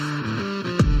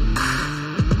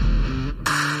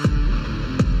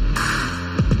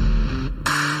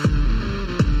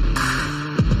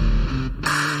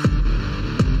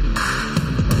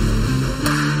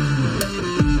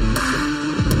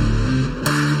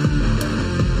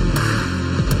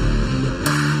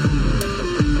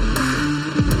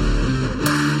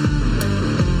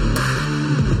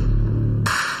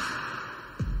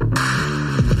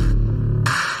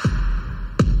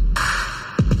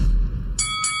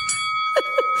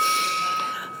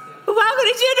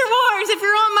to Gender Wars. If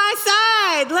you're on my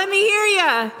side, let me hear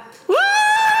you. Woo!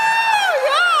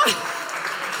 Yeah!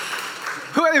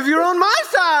 If you're on my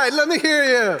side, let me hear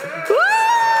you. Woo!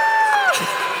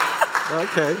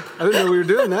 Okay. I didn't know we were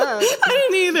doing that. I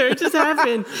didn't either. It just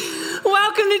happened.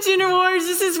 Welcome to Gender Wars.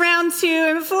 This is round 2.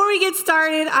 And before we get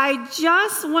started, I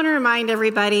just want to remind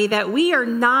everybody that we are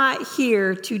not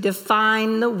here to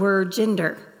define the word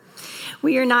gender.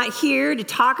 We are not here to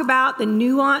talk about the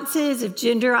nuances of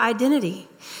gender identity.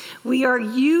 We are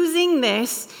using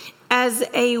this as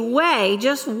a way,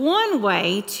 just one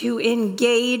way, to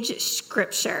engage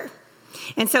Scripture.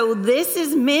 And so this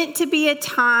is meant to be a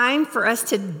time for us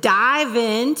to dive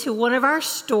into one of our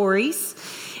stories.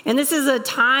 And this is a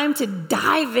time to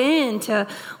dive into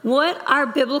what our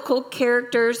biblical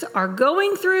characters are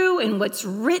going through and what's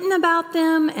written about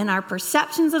them and our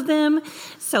perceptions of them.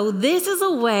 So this is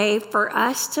a way for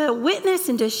us to witness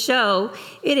and to show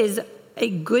it is a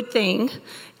good thing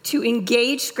to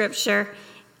engage Scripture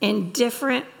in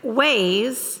different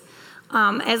ways,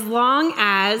 as long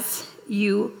as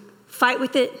you fight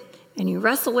with it and you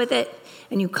wrestle with it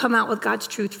and you come out with God's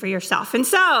truth for yourself. And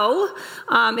so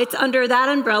it's under that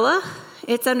umbrella.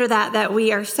 It's under that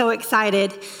we are so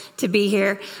excited to be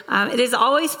here. It is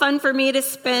always fun for me to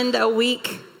spend a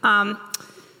week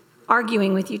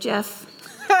arguing with you, Jeff.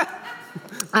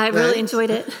 I really enjoyed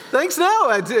it. Thanks. No,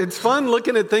 it's fun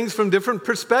looking at things from different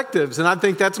perspectives. And I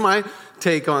think that's my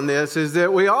take on this, is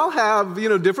that we all have,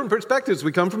 different perspectives.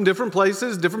 We come from different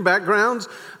places, different backgrounds,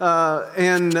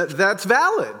 and that's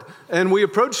valid. And we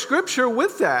approach Scripture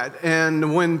with that.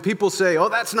 And when people say, oh,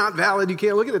 that's not valid, you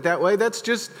can't look at it that way, that's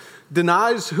just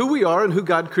denies who we are and who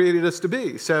God created us to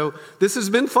be. So this has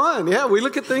been fun. Yeah, we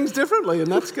look at things differently, and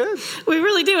that's good. We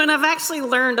really do. And I've actually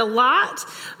learned a lot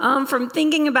from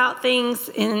thinking about things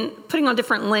and putting on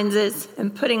different lenses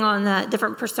and putting on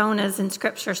different personas in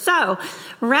Scripture. So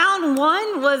round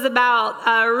 1 was about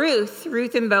Ruth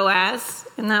and Boaz.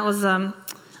 And that was a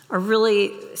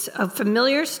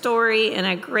familiar story and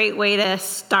a great way to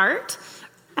start.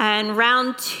 And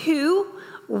round 2,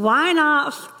 why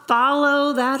not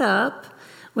follow that up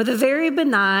with a very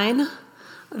benign,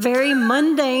 very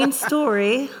mundane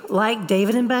story like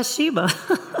David and Bathsheba?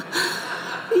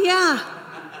 Yeah.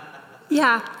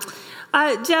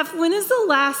 Jeff, when is the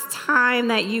last time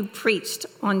that you preached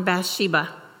on Bathsheba?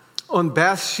 On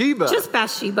Bathsheba? Just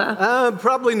Bathsheba.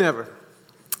 Probably never.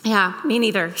 Yeah, me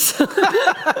neither. Just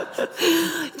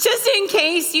in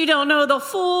case you don't know the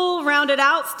full rounded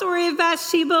out story of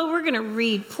Bathsheba, we're going to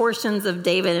read portions of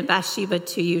David and Bathsheba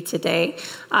to you today.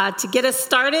 To get us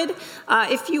started,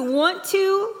 if you want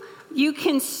to, you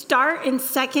can start in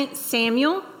 2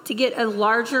 Samuel to get a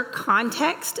larger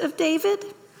context of David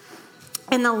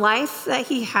and the life that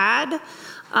he had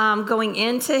going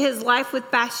into his life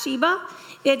with Bathsheba.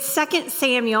 It's 2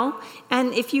 Samuel,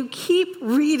 and if you keep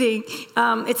reading,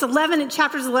 it's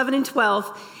chapters 11 and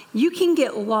 12, you can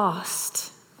get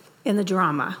lost in the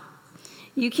drama.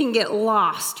 You can get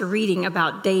lost reading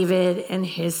about David and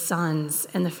his sons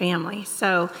and the family.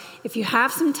 So if you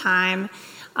have some time,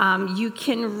 you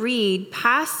can read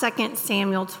past 2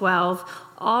 Samuel 12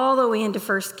 all the way into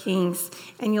 1 Kings,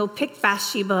 and you'll pick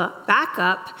Bathsheba back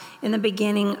up in the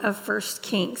beginning of 1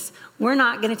 Kings. We're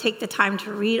not going to take the time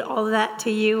to read all of that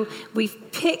to you.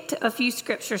 We've picked a few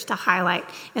scriptures to highlight.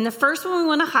 And the first one we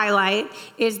want to highlight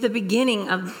is the beginning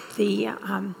of the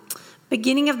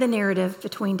narrative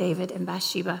between David and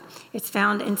Bathsheba. It's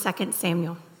found in 2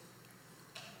 Samuel.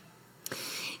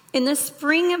 In the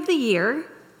spring of the year,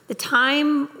 the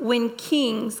time when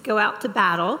kings go out to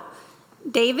battle,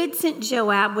 David sent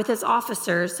Joab with his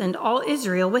officers and all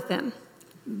Israel with him.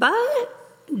 But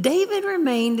David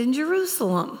remained in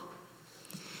Jerusalem.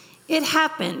 It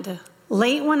happened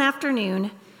late one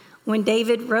afternoon when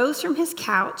David rose from his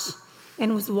couch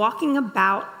and was walking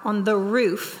about on the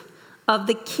roof of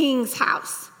the king's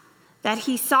house that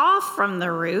he saw from the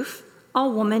roof a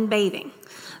woman bathing.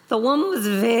 The woman was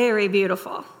very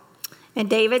beautiful, and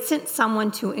David sent someone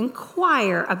to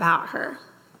inquire about her.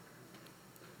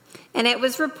 And it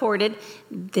was reported,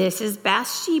 this is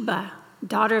Bathsheba,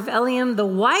 daughter of Eliam, the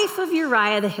wife of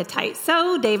Uriah the Hittite.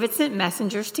 So David sent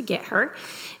messengers to get her.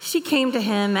 She came to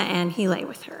him and he lay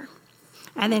with her.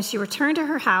 And then she returned to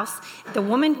her house. The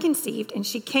woman conceived and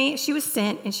she was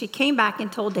sent and she came back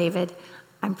and told David,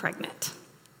 I'm pregnant.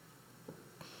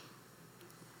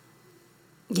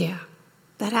 Yeah,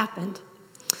 that happened.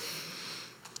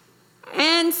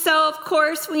 And so, of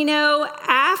course, we know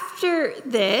after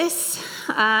this,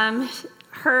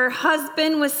 her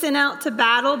husband was sent out to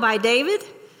battle by David.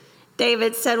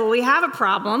 David said, well, we have a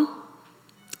problem.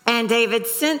 And David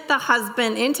sent the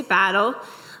husband into battle.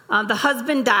 The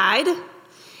husband died.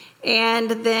 And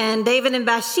then David and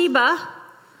Bathsheba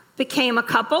became a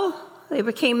couple. They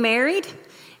became married.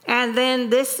 And then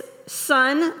this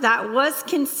son that was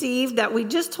conceived that we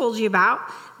just told you about,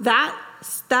 that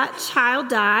child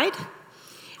died.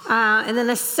 And then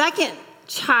a second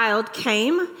child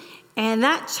came, and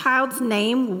that child's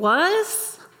name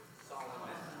was Solomon.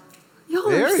 Y'all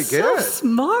Very are so good.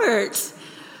 Smart.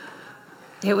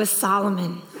 It was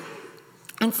Solomon.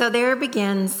 And so there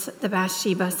begins the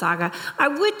Bathsheba saga. I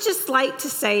would just like to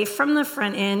say from the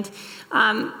front end,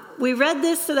 we read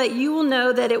this so that you will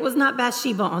know that it was not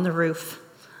Bathsheba on the roof.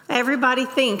 Everybody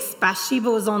thinks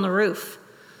Bathsheba was on the roof.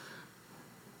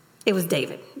 It was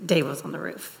David. David was on the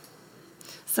roof.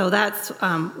 So that's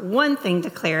one thing to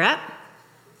clear up.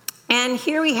 And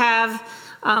here we have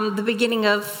the beginning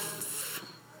of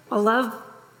a love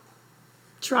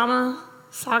drama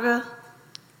saga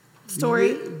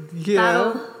story. Yeah.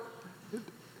 Battle.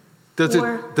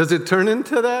 Does it turn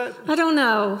into that? I don't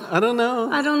know. I don't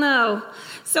know.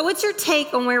 So what's your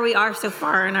take on where we are so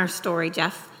far in our story,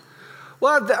 Jeff?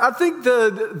 Well, I think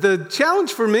the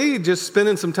challenge for me just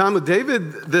spending some time with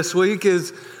David this week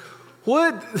is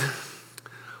what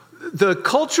the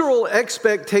cultural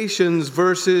expectations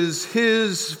versus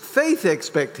his faith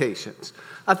expectations.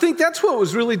 I think that's what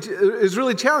is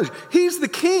really challenging. He's the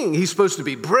king. He's supposed to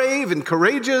be brave and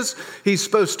courageous. He's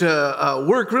supposed to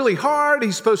work really hard.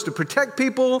 He's supposed to protect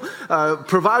people,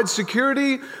 provide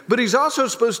security. But he's also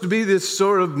supposed to be this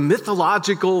sort of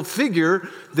mythological figure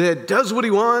that does what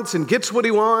he wants and gets what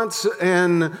he wants.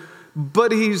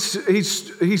 But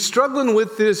he's struggling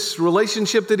with this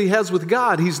relationship that he has with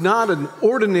God. He's not an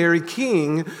ordinary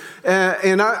king.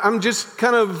 And I'm just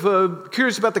kind of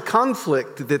curious about the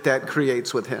conflict that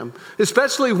creates with him,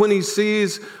 especially when he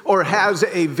sees or has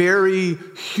a very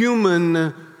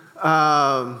human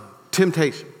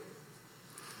temptation.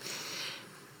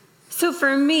 So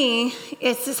for me,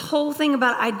 it's this whole thing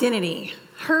about identity.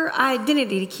 Her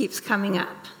identity keeps coming up.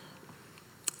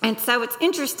 And so it's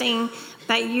interesting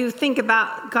that you think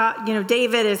about God,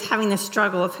 David is having this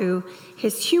struggle of who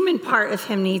his human part of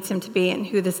him needs him to be and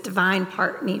who this divine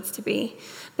part needs to be.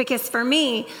 Because for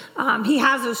me, he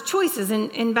has those choices,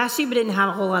 and Bathsheba didn't have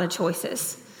a whole lot of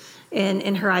choices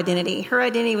in her identity. Her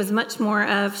identity was much more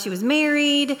of she was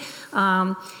married,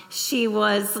 she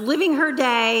was living her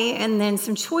day, and then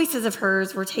some choices of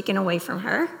hers were taken away from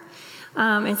her.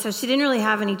 And so she didn't really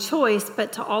have any choice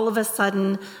but to all of a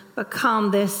sudden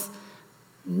become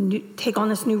take on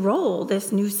this new role,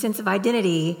 this new sense of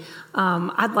identity.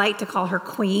 I'd like to call her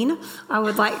queen. I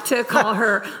would like to call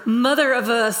her mother of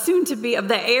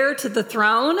the heir to the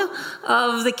throne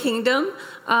of the kingdom.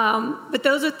 But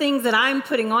those are things that I'm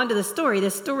putting onto the story. The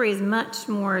story is much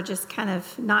more just kind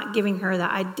of not giving her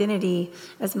the identity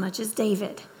as much as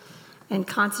David and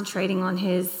concentrating on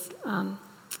his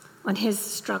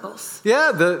struggles.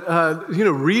 Yeah,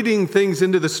 reading things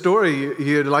into the story,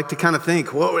 you'd like to kind of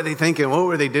think, what were they thinking? What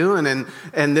were they doing?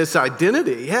 And this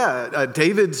identity,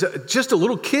 David's just a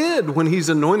little kid when he's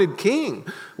anointed king.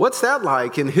 What's that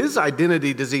like? In his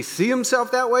identity, does he see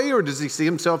himself that way, or does he see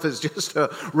himself as just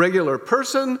a regular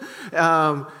person?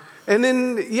 And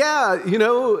then,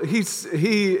 he's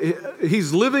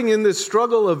living in this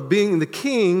struggle of being the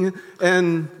king,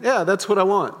 and that's what I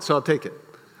want, so I'll take it.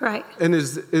 Right. And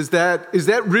is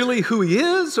that really who he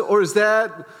is, or is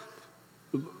that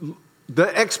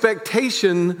the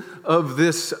expectation of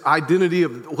this identity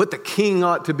of what the king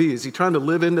ought to be? Is he trying to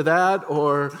live into that,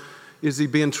 or is he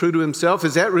being true to himself?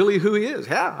 Is that really who he is?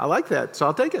 Yeah, I like that, so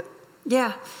I'll take it.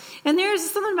 Yeah. And there's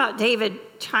something about David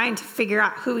trying to figure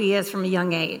out who he is from a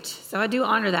young age. So I do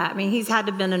honor that. I mean, he's had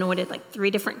to have been anointed like 3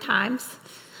 different times.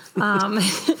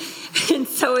 And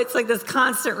so it's like this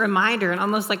constant reminder and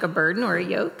almost like a burden or a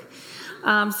yoke.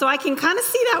 So I can kind of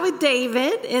see that with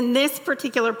David in this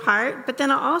particular part, but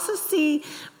then I also see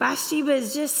Bathsheba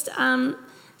is just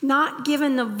not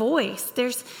given the voice.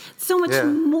 There's so much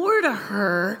more to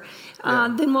her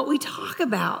than what we talk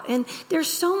about. And there's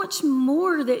so much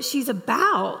more that she's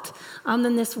about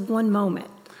than this one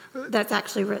moment that's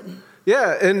actually written.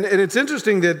 Yeah, and it's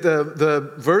interesting that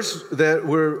the verse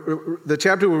the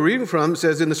chapter we're reading from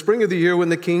says, in the spring of the year when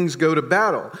the kings go to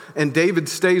battle, and David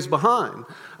stays behind.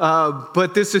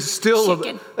 But this is still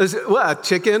a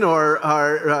chicken,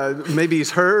 or maybe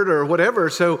he's hurt or whatever.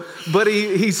 So, but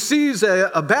he sees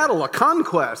a battle, a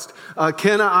conquest.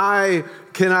 Can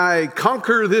I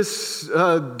conquer this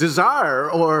desire,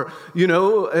 or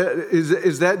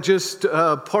is that just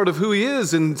part of who he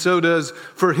is? And so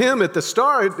for him at the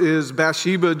start, is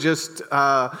Bathsheba just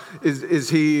is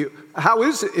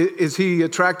he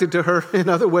attracted to her in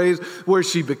other ways where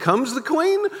she becomes the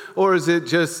queen, or is it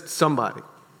just somebody?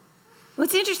 Well,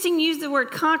 it's interesting you use the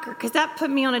word conquer because that put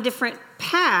me on a different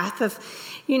path of,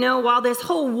 while this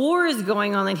whole war is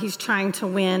going on that he's trying to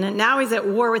win, and now he's at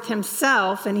war with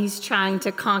himself and he's trying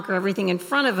to conquer everything in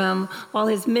front of him while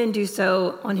his men do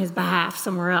so on his behalf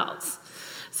somewhere else.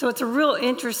 So it's a real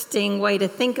interesting way to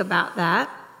think about that.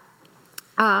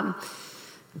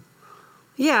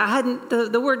 I hadn't.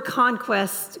 The word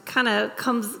conquest kind of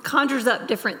conjures up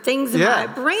different things in my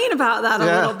brain about that a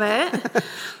little bit.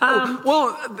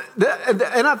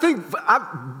 And I think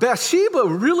Bathsheba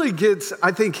really gets,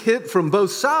 hit from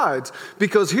both sides,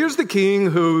 because here's the king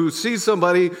who sees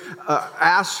somebody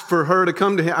ask for her to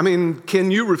come to him. I mean, can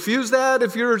you refuse that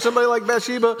if you're somebody like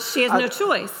Bathsheba? She has no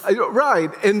choice. Right.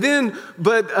 And then,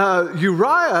 but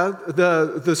Uriah,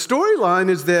 the storyline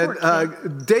is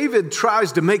that David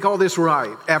tries to make all this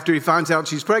right after he finds out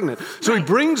she's pregnant. So he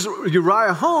brings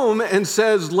Uriah home and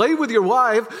says, lay with your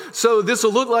wife so this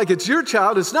will look like it's your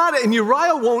child. It's not. And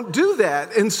Uriah won't do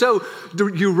that. And so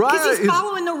Uriah because he's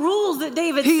following the rules that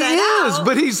David set out.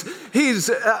 But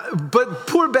but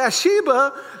poor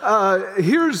Bathsheba,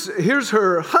 here's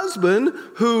her husband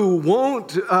who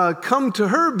won't come to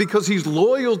her because he's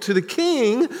loyal to the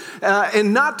king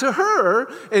and not to her.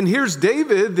 And here's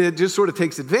David that just sort of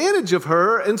takes advantage of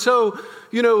her. And so,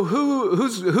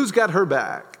 who's got her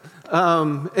back?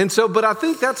 But I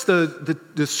think that's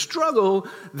the struggle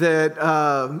that,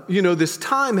 this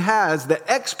time has,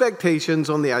 the expectations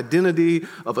on the identity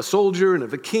of a soldier and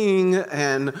of a king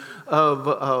and of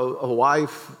a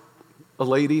wife, a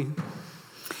lady.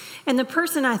 And the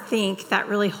person I think that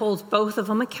really holds both of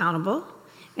them accountable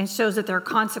and shows that there are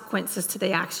consequences to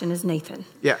the action is Nathan.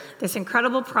 Yeah. This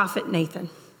incredible prophet Nathan.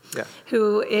 Yeah.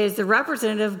 Who is the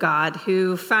representative of God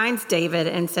who finds David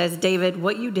and says, David,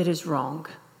 what you did is wrong.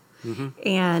 Mm-hmm.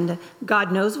 And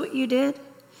God knows what you did.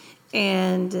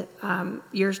 And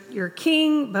you're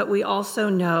king, but we also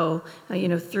know,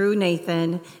 through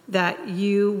Nathan, that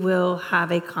you will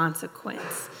have a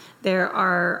consequence. There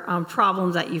are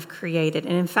problems that you've created.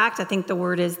 And in fact, I think the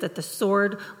word is that the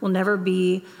sword will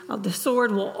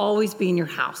always be in your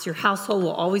house. Your household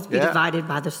will always be divided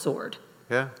by the sword.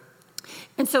 Yeah.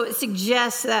 And so it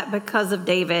suggests that because of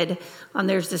David,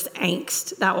 there's this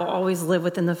angst that will always live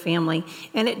within the family.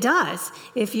 And it does.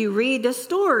 If you read the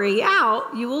story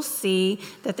out, you will see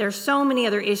that there's so many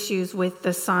other issues with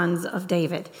the sons of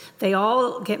David. They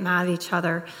all get mad at each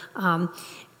other.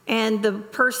 And the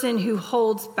person who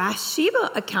holds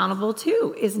Bathsheba accountable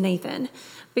too is Nathan.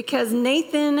 Because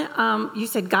Nathan, you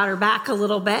said got her back a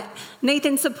little bit.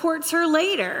 Nathan supports her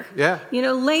later. Yeah.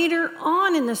 Later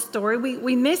on in the story,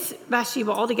 we miss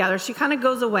Bathsheba altogether. She kind of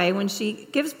goes away. When she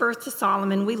gives birth to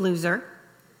Solomon, we lose her.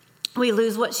 We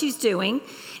lose what she's doing.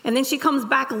 And then she comes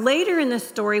back later in the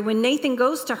story when Nathan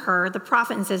goes to her, the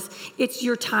prophet, and says, it's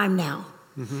your time now.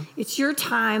 Mm-hmm. It's your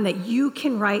time that you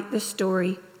can write the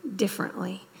story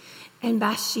differently. And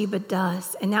Bathsheba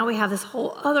does. And now we have this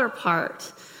whole other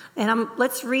part. And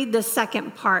let's read the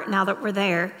second part now that we're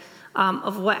there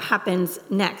of what happens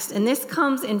next. And this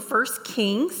comes in 1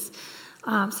 Kings.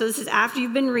 So this is after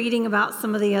you've been reading about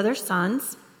some of the other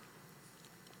sons.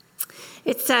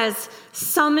 It says,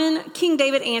 King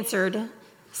David answered,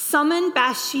 summon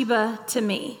Bathsheba to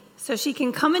me so she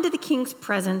can come into the king's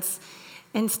presence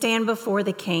and stand before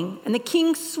the king. And the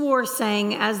king swore,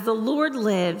 saying, as the Lord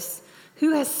lives,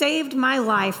 who has saved my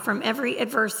life from every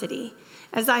adversity,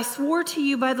 as I swore to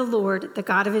you by the Lord, the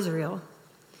God of Israel,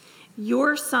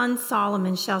 your son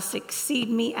Solomon shall succeed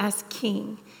me as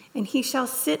king, and he shall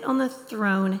sit on the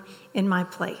throne in my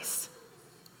place.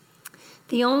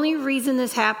 The only reason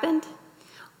this happened,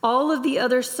 all of the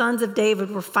other sons of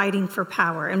David were fighting for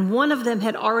power, and one of them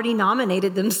had already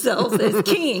nominated themselves as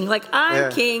king. Like, I'm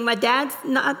king, my dad's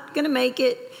not going to make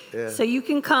it, so you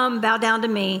can come bow down to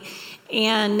me.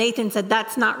 And Nathan said,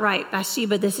 that's not right.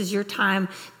 Bathsheba, this is your time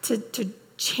to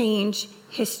change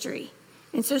history.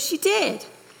 And so she did.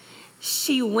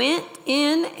 She went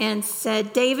in and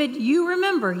said, David, you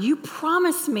remember, you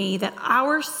promised me that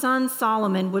our son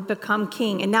Solomon would become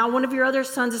king. And now one of your other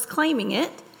sons is claiming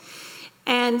it.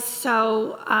 And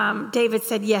so David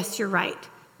said, yes, you're right.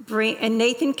 And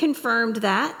Nathan confirmed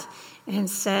that and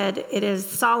said, it is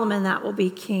Solomon that will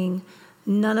be king.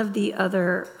 None of the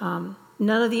other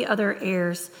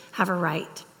heirs have a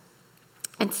right.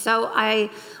 And so I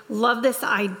love this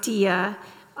idea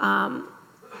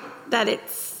that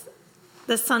it's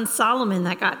the son Solomon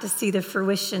that got to see the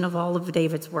fruition of all of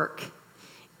David's work.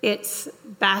 It's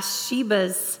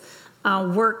Bathsheba's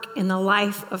work in the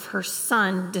life of her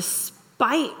son,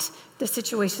 despite the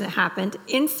situation that happened,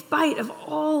 in spite of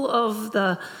all of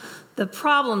the the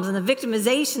problems and the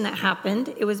victimization that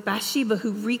happened, it was Bathsheba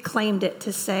who reclaimed it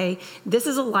to say, this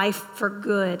is a life for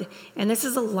good, and this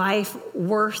is a life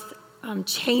worth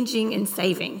changing and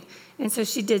saving. And so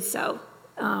she did so.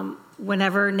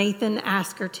 Whenever Nathan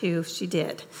asked her to, she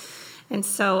did. And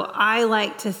so I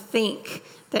like to think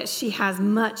that she has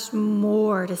much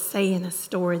more to say in the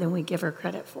story than we give her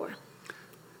credit for.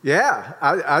 Yeah,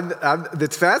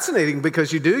 that's fascinating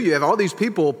because you have all these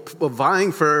people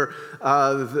vying for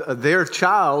their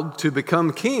child to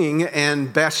become king,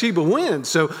 and Bathsheba wins.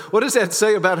 So what does that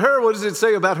say about her? What does it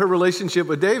say about her relationship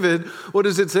with David? What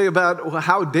does it say about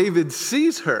how David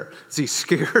sees her? Is he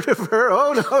scared of her?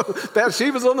 Oh no,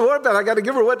 Bathsheba's on the warpath. I got to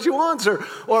give her what she wants.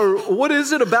 Or what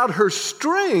is it about her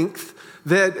strength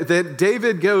that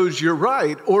David goes, you're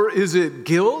right? Or is it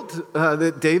guilt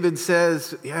that David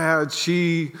says, yeah,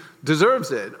 she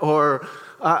deserves it? Or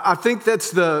I think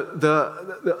that's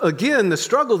again, the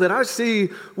struggle that I see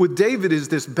with David is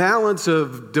this balance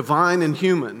of divine and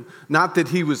human. Not that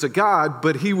he was a god,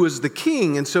 but he was the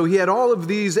king. And so he had all of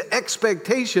these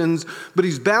expectations, but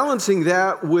he's balancing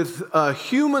that with a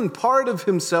human part of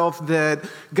himself that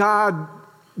God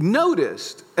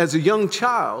noticed as a young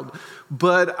child,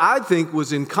 but I think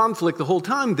was in conflict the whole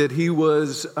time, that he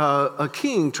was a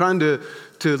king trying to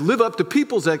live up to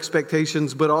people's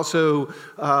expectations, but also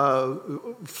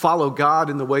follow God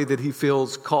in the way that he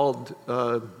feels called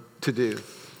to do.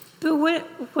 But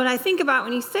what I think about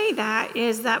when you say that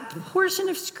is that portion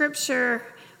of Scripture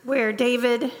where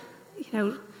David,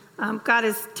 God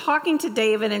is talking to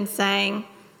David and saying,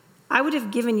 I would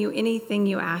have given you anything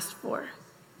you asked for.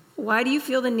 Why do you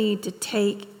feel the need to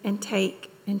take and take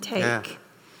and take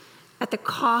at the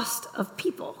cost of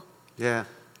people? Yeah.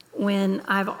 When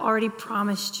I've already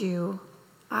promised you,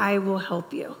 I will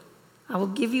help you. I will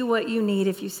give you what you need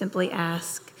if you simply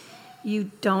ask. You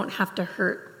don't have to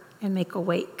hurt and make a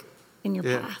wake in your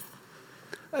path.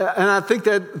 And I think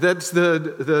that's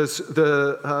this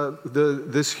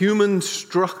human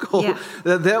struggle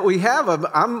that we have.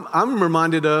 I'm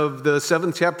reminded of the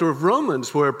 7th chapter of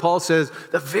Romans, where Paul says,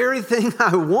 the very thing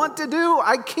I want to do,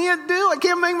 I can't do. I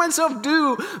can't make myself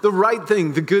do the right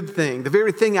thing, the good thing. The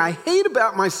very thing I hate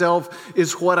about myself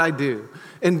is what I do.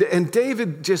 And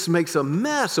David just makes a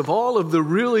mess of all of the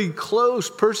really close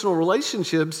personal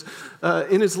relationships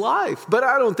in his life. But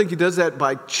I don't think he does that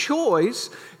by choice.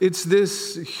 It's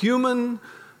this human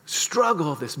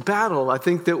struggle, this battle, I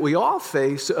think, that we all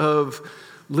face of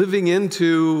living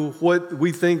into what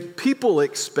we think people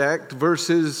expect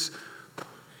versus,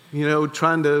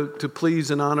 trying to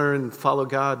please and honor and follow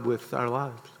God with our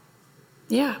lives.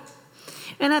 Yeah.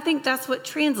 And I think that's what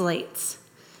translates.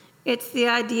 It's the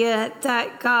idea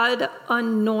that God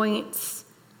anoints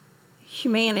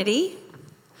humanity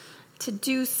to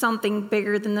do something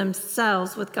bigger than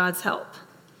themselves with God's help.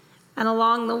 And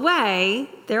along the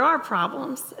way, there are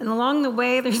problems. And along the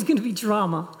way, there's going to be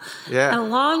drama. Yeah. And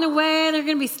along the way, there are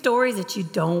going to be stories that you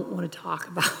don't want to talk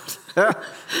about.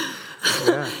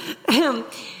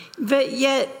 But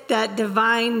yet, that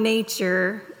divine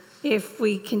nature, if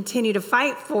we continue to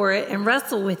fight for it and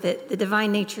wrestle with it, the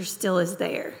divine nature still is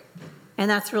there. And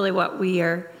that's really what we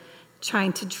are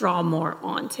trying to draw more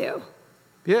onto.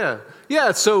 Yeah.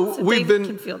 So we've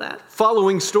been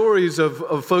following stories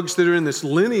of folks that are in this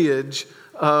lineage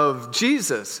of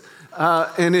Jesus.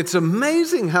 And it's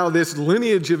amazing how this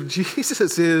lineage of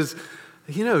Jesus is,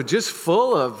 just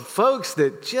full of folks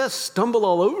that just stumble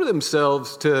all over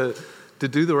themselves to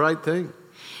do the right thing.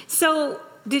 So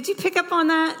did you pick up on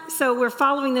that? So we're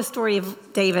following the story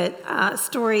of David,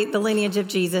 the lineage of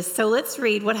Jesus. So let's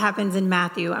read what happens in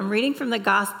Matthew. I'm reading from the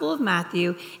Gospel of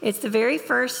Matthew. It's the very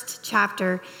first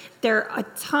chapter. There are a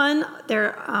ton.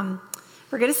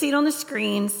 We're going to see it on the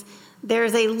screens.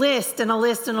 There's a list and a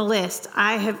list and a list.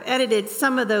 I have edited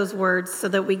some of those words so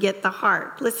that we get the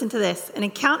heart. Listen to this. An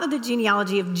account of the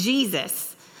genealogy of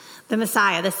Jesus, the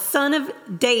Messiah, the son of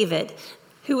David,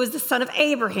 who was the son of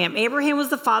Abraham. Abraham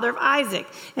was the father of Isaac,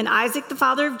 and Isaac the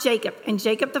father of Jacob, and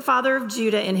Jacob the father of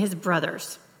Judah and his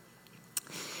brothers.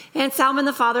 And Salmon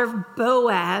the father of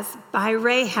Boaz by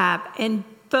Rahab, and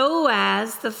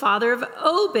Boaz the father of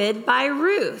Obed by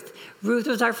Ruth. Ruth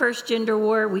was our first gender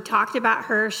war. We talked about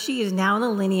her. She is now in the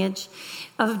lineage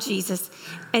of Jesus.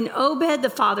 And Obed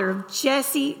the father of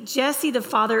Jesse, Jesse the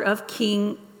father of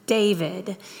King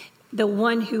David, the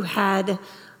one who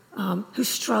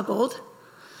struggled.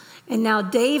 And now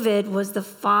David was the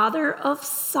father of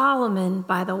Solomon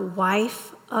by the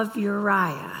wife of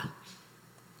Uriah.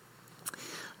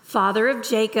 Father of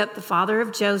Jacob, the father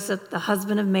of Joseph, the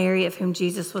husband of Mary, of whom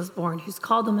Jesus was born, who's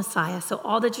called the Messiah. So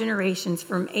all the generations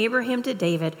from Abraham to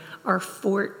David are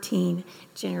 14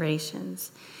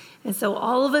 generations. And so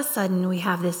all of a sudden, we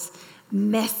have this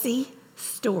messy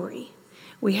story.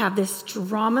 We have this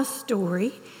drama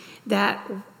story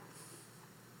that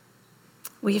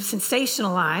we have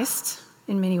sensationalized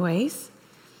in many ways,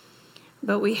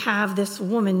 but we have this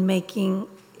woman making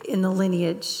in the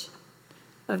lineage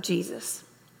of Jesus.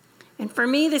 And for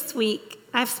me this week,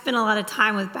 I've spent a lot of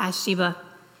time with Bathsheba.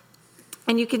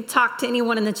 And you can talk to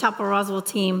anyone in the Chapel Roswell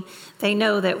team. They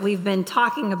know that we've been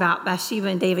talking about Bathsheba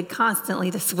and David constantly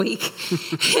this week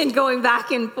and going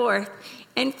back and forth.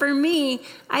 And for me,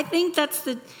 I think that's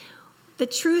the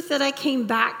truth that I came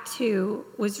back to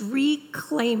was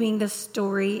reclaiming the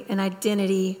story and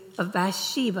identity of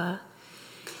Bathsheba.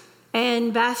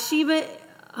 And Bathsheba,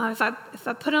 if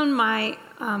I put on my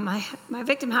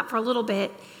victim hat for a little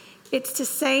bit, it's to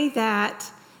say that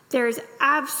there is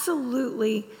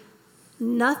absolutely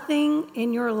nothing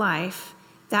in your life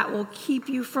that will keep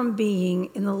you from being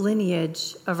in the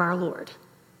lineage of our Lord.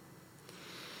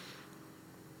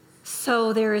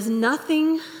 So there is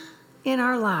nothing in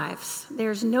our lives,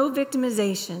 there's no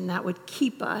victimization that would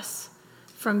keep us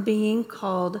from being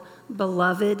called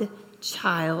beloved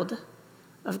child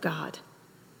of God.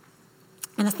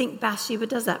 And I think Bathsheba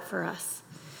does that for us.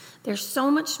 There's so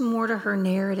much more to her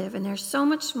narrative, and there's so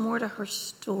much more to her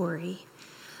story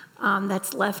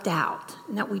that's left out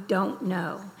and that we don't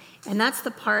know. And that's the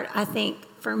part I think,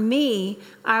 for me,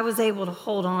 I was able to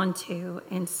hold on to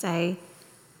and say,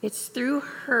 it's through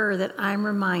her that I'm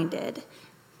reminded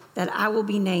that I will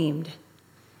be named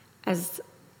as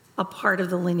a part of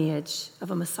the lineage of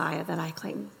a Messiah that I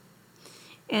claim.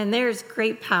 And there's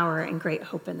great power and great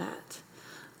hope in that.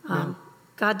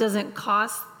 God doesn't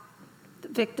cost the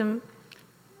victim.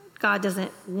 God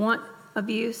doesn't want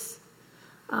abuse.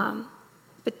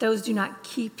 But those do not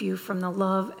keep you from the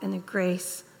love and the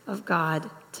grace of God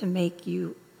to make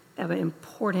you an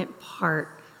important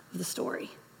part of the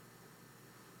story.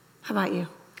 How about you?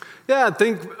 Yeah,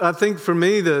 I think for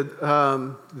me that's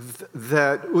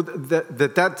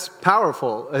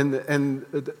powerful, and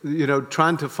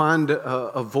trying to find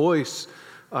a voice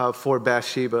for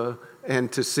Bathsheba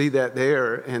and to see that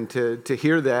there and to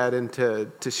hear that and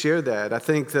to share that. I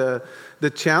think the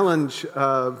challenge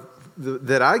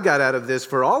that I got out of this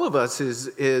for all of us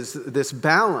is this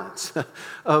balance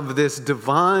of this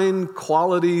divine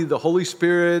quality, the Holy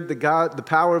Spirit, the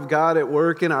power of God at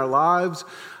work in our lives,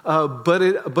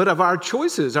 but of our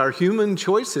choices, our human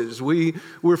choices.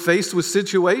 We're faced with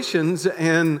situations,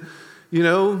 and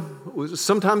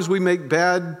sometimes we make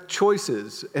bad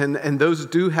choices, and those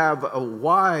do have a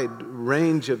wide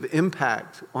range of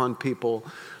impact on people.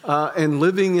 And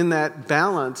living in that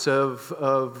balance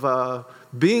of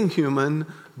being human,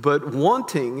 but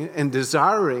wanting and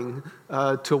desiring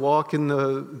to walk in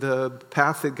the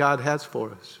path that God has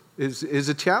for us is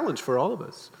a challenge for all of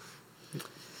us.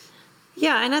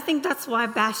 Yeah, and I think that's why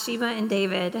Bathsheba and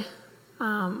David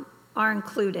are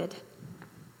included,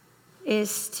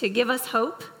 is to give us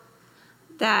hope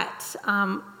that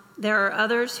there are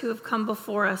others who have come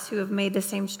before us who have made the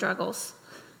same struggles.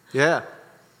 Yeah.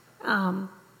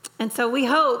 And so we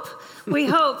hope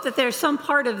that there's some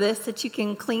part of this that you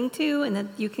can cling to and that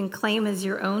you can claim as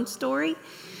your own story.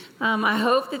 I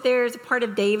hope that there's a part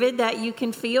of David that you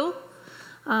can feel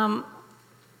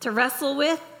to wrestle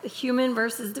with, the human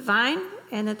versus divine,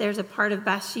 and that there's a part of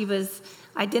Bathsheba's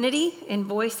identity and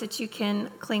voice that you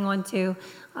can cling on to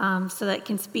so that it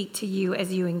can speak to you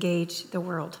as you engage the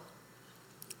world.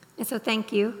 And so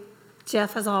thank you,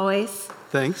 Jeff, as always.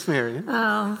 Thanks, Marion.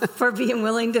 For being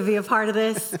willing to be a part of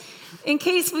this. In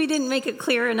case we didn't make it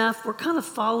clear enough, we're kind of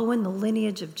following the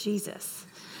lineage of Jesus.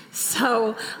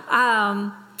 So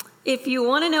if you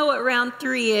want to know what round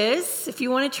 3 is, if you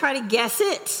want to try to guess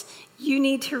it, you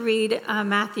need to read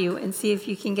Matthew and see if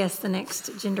you can guess the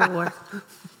next gender war.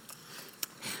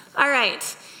 All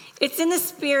right. It's in the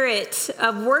spirit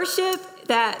of worship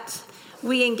that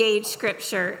we engage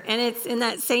Scripture, and it's in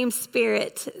that same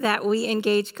spirit that we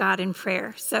engage God in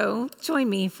prayer. So join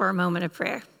me for a moment of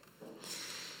prayer.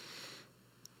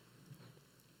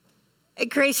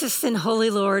 Gracious and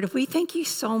holy Lord, we thank you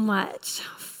so much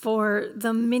for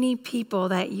the many people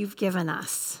that you've given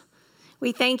us.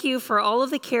 We thank you for all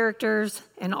of the characters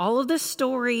and all of the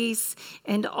stories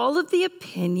and all of the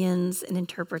opinions and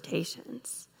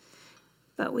interpretations.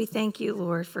 But we thank you,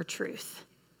 Lord, for truth.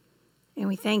 And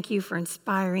we thank you for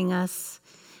inspiring us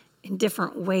in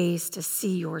different ways to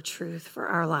see your truth for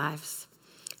our lives.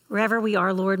 Wherever we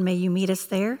are, Lord, may you meet us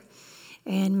there,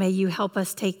 and may you help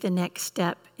us take the next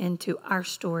step into our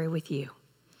story with you.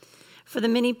 For the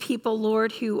many people,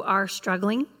 Lord, who are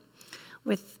struggling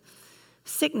with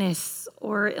sickness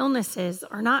or illnesses,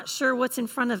 are not sure what's in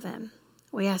front of them,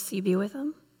 we ask you be with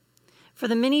them, For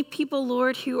the many people,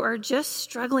 Lord, who are just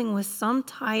struggling with some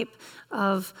type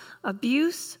of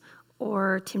abuse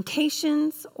or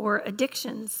temptations or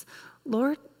addictions,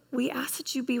 Lord, we ask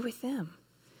that you be with them.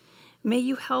 May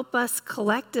you help us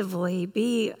collectively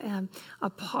be a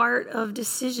part of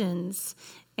decisions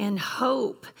and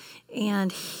hope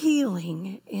and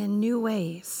healing in new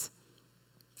ways.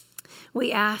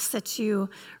 We ask that you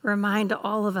remind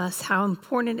all of us how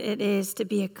important it is to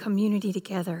be a community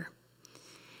together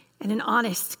and an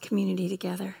honest community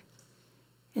together.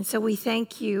 And so we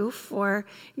thank you for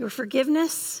your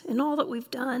forgiveness and all that we've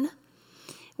done.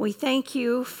 We thank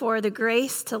you for the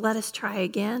grace to let us try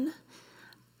again.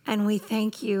 And we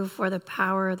thank you for the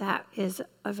power that is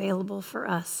available for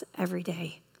us every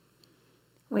day.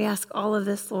 We ask all of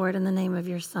this, Lord, in the name of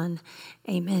your Son.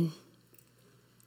 Amen.